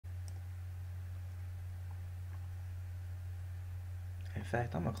In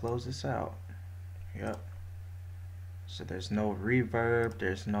fact, I'm gonna close this out. Yep. So there's no reverb,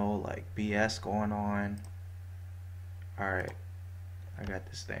 there's no like BS going on. Alright, I got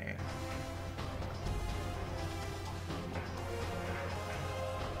this thing.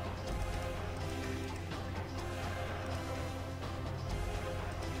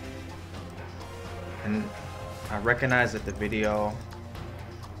 And I recognize that the video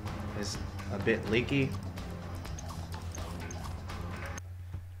is a bit leaky,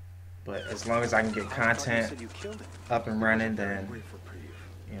 but as long as I can get content up and running, then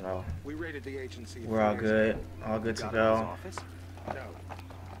you know we're all good to go.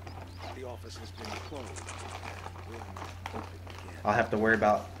 I'll have to worry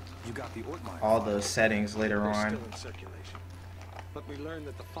about all the settings later on. But we learned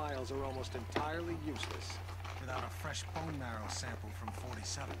that the files are almost entirely useless without a fresh bone marrow sample from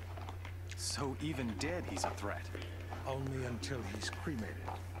 47. So even dead, he's a threat. Only until he's cremated.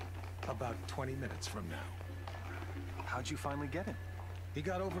 About 20 minutes from now. How'd you finally get him? He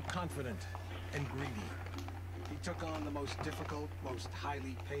got overconfident and greedy. He took on the most difficult, most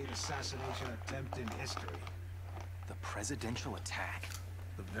highly paid assassination attempt in history. The presidential attack?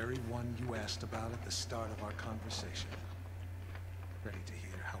 The very one you asked about at the start of our conversation. Ready to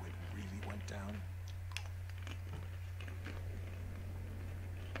hear how it really went down?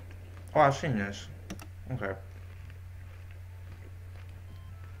 Oh, I've seen this. Okay.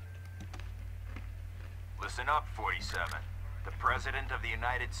 Listen up, 47. The President of the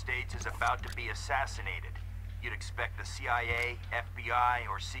United States is about to be assassinated. You'd expect the CIA, FBI,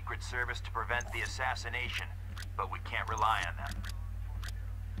 or Secret Service to prevent the assassination, but we can't rely on them.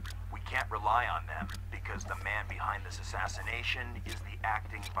 We can't rely on them because the man behind this assassination is the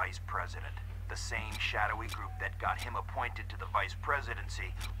acting vice president. The same shadowy group that got him appointed to the vice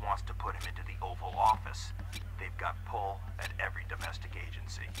presidency wants to put him into the Oval Office. They've got pull at every domestic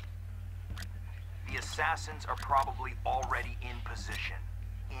agency. The assassins are probably already in position,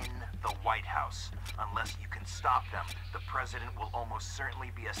 in the White House. Unless you can stop them, the president will almost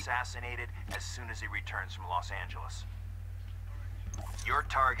certainly be assassinated as soon as he returns from Los Angeles. Your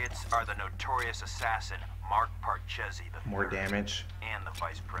targets are the notorious assassin, Mark Parchesi III. More damage. And the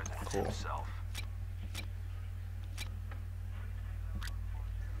vice president himself.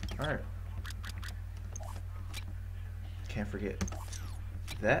 Alright. Can't forget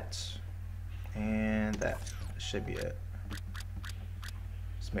that. And that should be it.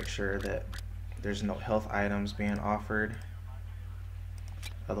 Just make sure that there's no health items being offered.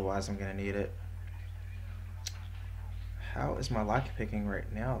 Otherwise, I'm going to need it. How is my lock picking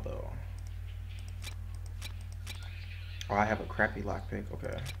right now, though? Oh, I have a crappy lockpick.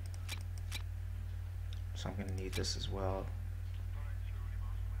 Okay. So I'm going to need this as well.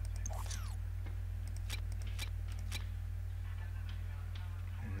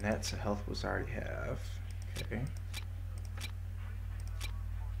 And that's a health boost I already have. Okay.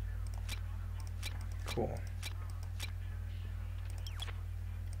 Cool.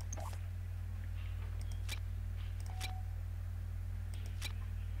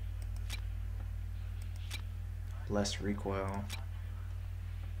 Less recoil.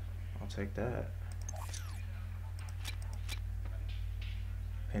 I'll take that.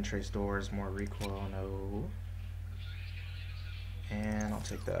 Pin trace doors, more recoil, no. And I'll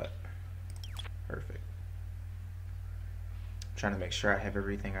take that. Perfect. I'm trying to make sure I have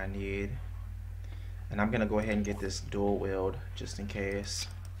everything I need. And I'm gonna go ahead and get this dual wield just in case.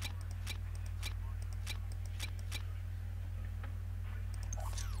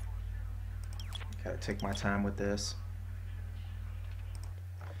 Gotta take my time with this.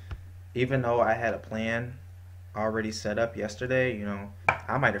 Even though I had a plan already set up yesterday, you know,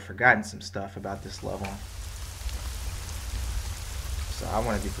 I might have forgotten some stuff about this level. So I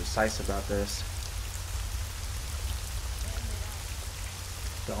want to be precise about this.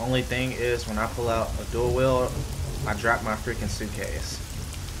 The only thing is when I pull out a dual wield, I drop my freaking suitcase.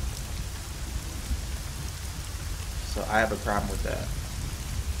 So I have a problem with that.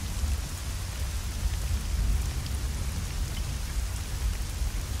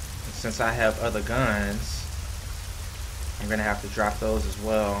 Since I have other guns, I'm gonna have to drop those as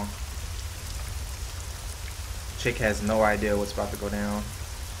well. Chick has no idea what's about to go down.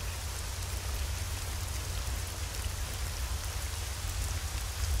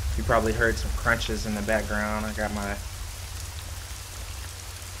 You probably heard some crunches in the background. I got my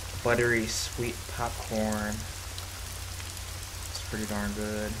buttery sweet popcorn. It's pretty darn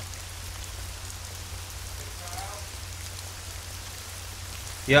good.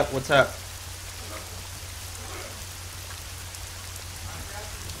 Yep, what's up?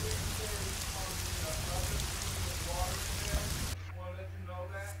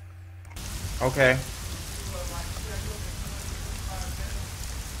 Okay.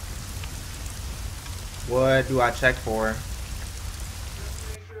 What do I check for?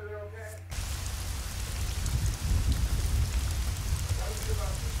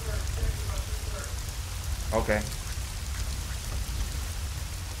 Okay.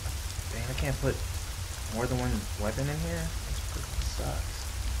 Dang, I can't put more than one weapon in here? That freaking sucks.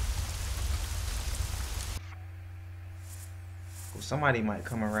 Well, somebody might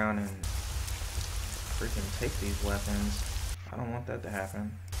come around and freaking take these weapons. I don't want that to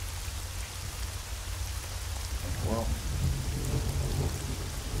happen. Well.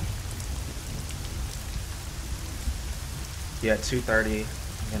 Yeah, 2:30.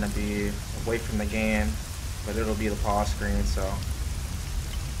 I'm gonna be away from the game, but it'll be the pause screen, so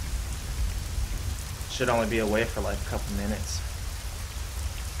should only be away for like a couple minutes.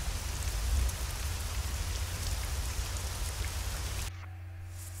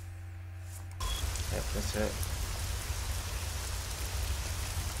 Yep, that's it.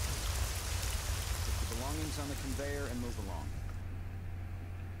 Put the belongings on the conveyor and move along.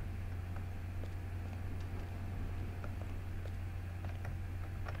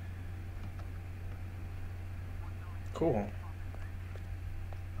 Cool.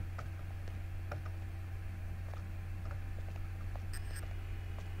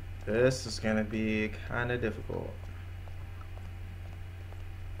 This is gonna be kind of difficult.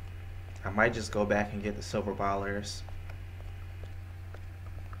 I might just go back and get the silver ballers.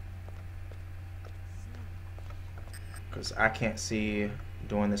 Because I can't see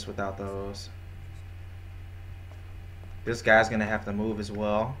doing this without those. This guy's gonna have to move as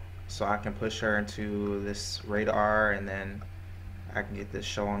well, so I can push her into this radar and then I can get this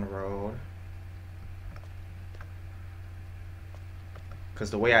show on the road. Because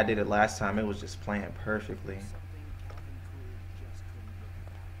the way I did it last time, it was just playing perfectly.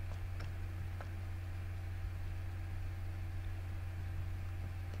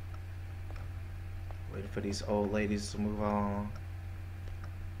 Waiting for these old ladies to move on.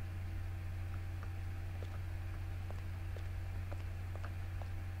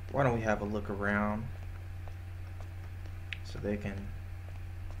 Why don't we have a look around so they can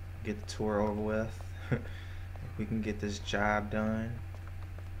get the tour over with. We can get this job done.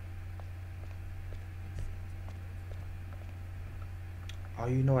 Oh,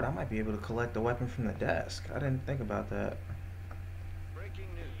 you know what? I might be able to collect the weapon from the desk. I didn't think about that.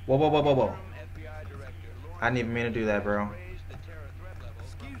 Whoa, whoa, whoa, whoa, whoa. I didn't even mean to do that, bro.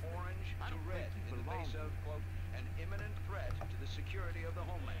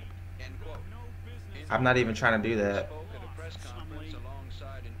 I'm not even trying to do that.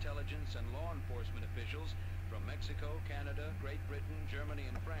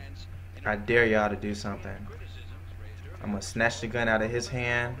 I dare y'all to do something. I'm gonna snatch the gun out of his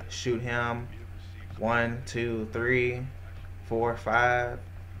hand, shoot him. 1, 2, 3, 4, 5.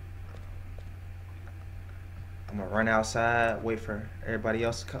 I'm gonna run outside, wait for everybody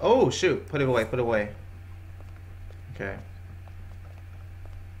else to come. Oh shoot! Put it away, put it away. Okay.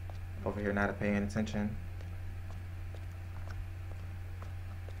 Over here not paying attention.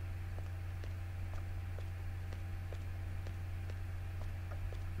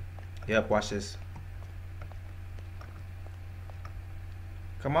 Yep, watch this.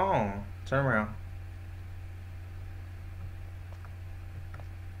 Come on, turn around.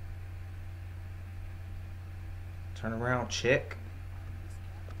 Turn around, chick.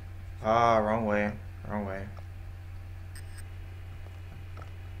 Ah, wrong way, wrong way.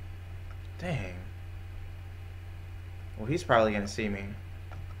 Dang. Well, he's probably gonna see me.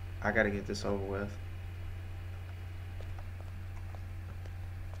 I gotta get this over with.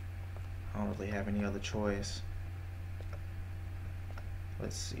 I don't really have any other choice.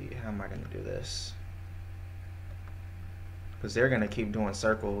 Let's see, how am I gonna do this? Because they're gonna keep doing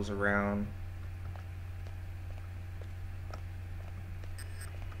circles around.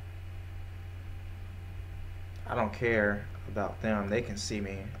 I don't care about them, they can see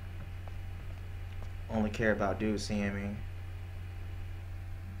me. Only care about dudes seeing me.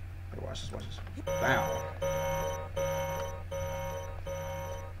 Hey, watch this, watch this. Wow.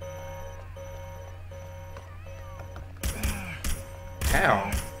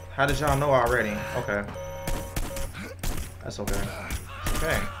 How? How did y'all know already? Okay. That's okay.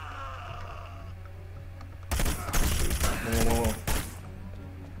 Okay. Whoa.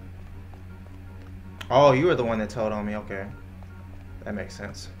 Oh, you were the one that told on me. Okay. That makes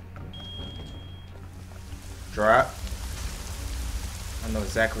sense. Drop. I know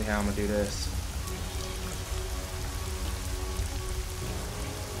exactly how I'm gonna do this.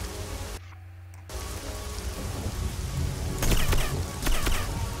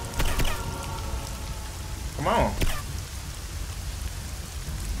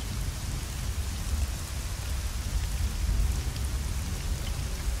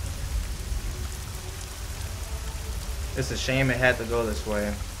 It's a shame it had to go this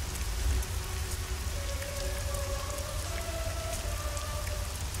way.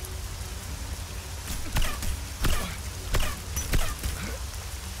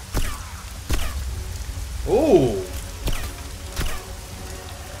 Ooh!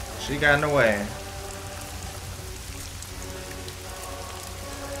 She got in the way.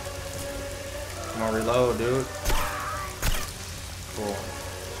 Come on, reload, dude. Cool.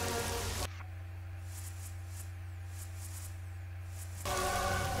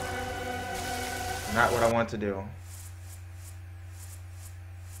 Not what I want to do.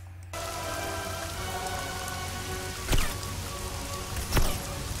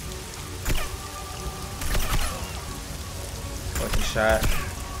 Lucky shot.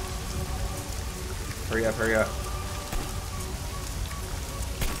 Hurry up, hurry up.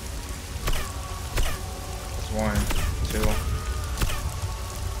 That's 1, 2.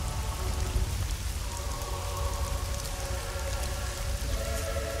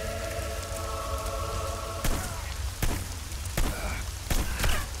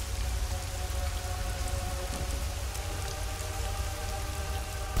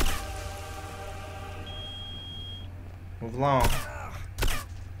 Move along.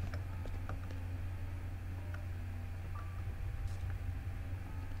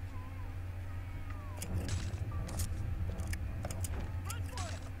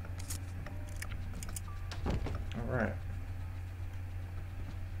 All right.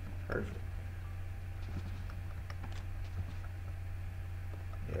 Perfect.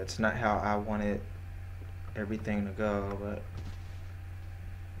 Yeah, it's not how I wanted everything to go, but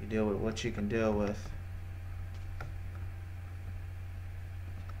you deal with what you can deal with.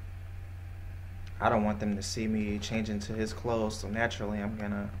 I don't want them to see me change into his clothes, so naturally I'm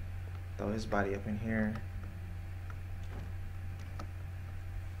gonna throw his body up in here.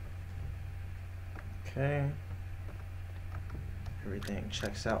 Okay. Everything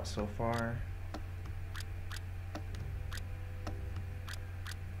checks out so far.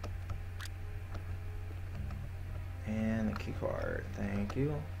 And the key card, thank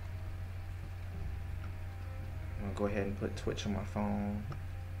you. I'm gonna go ahead and put Twitch on my phone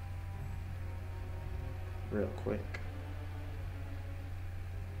real quick.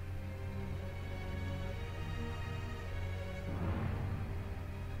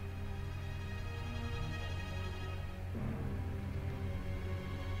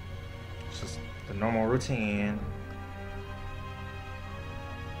 It's just the normal routine.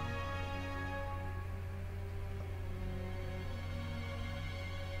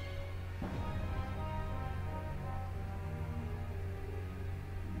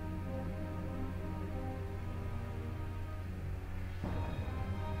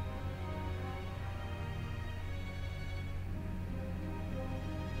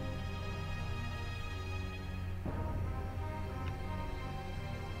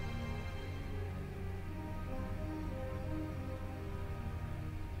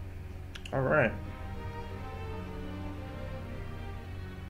 All right.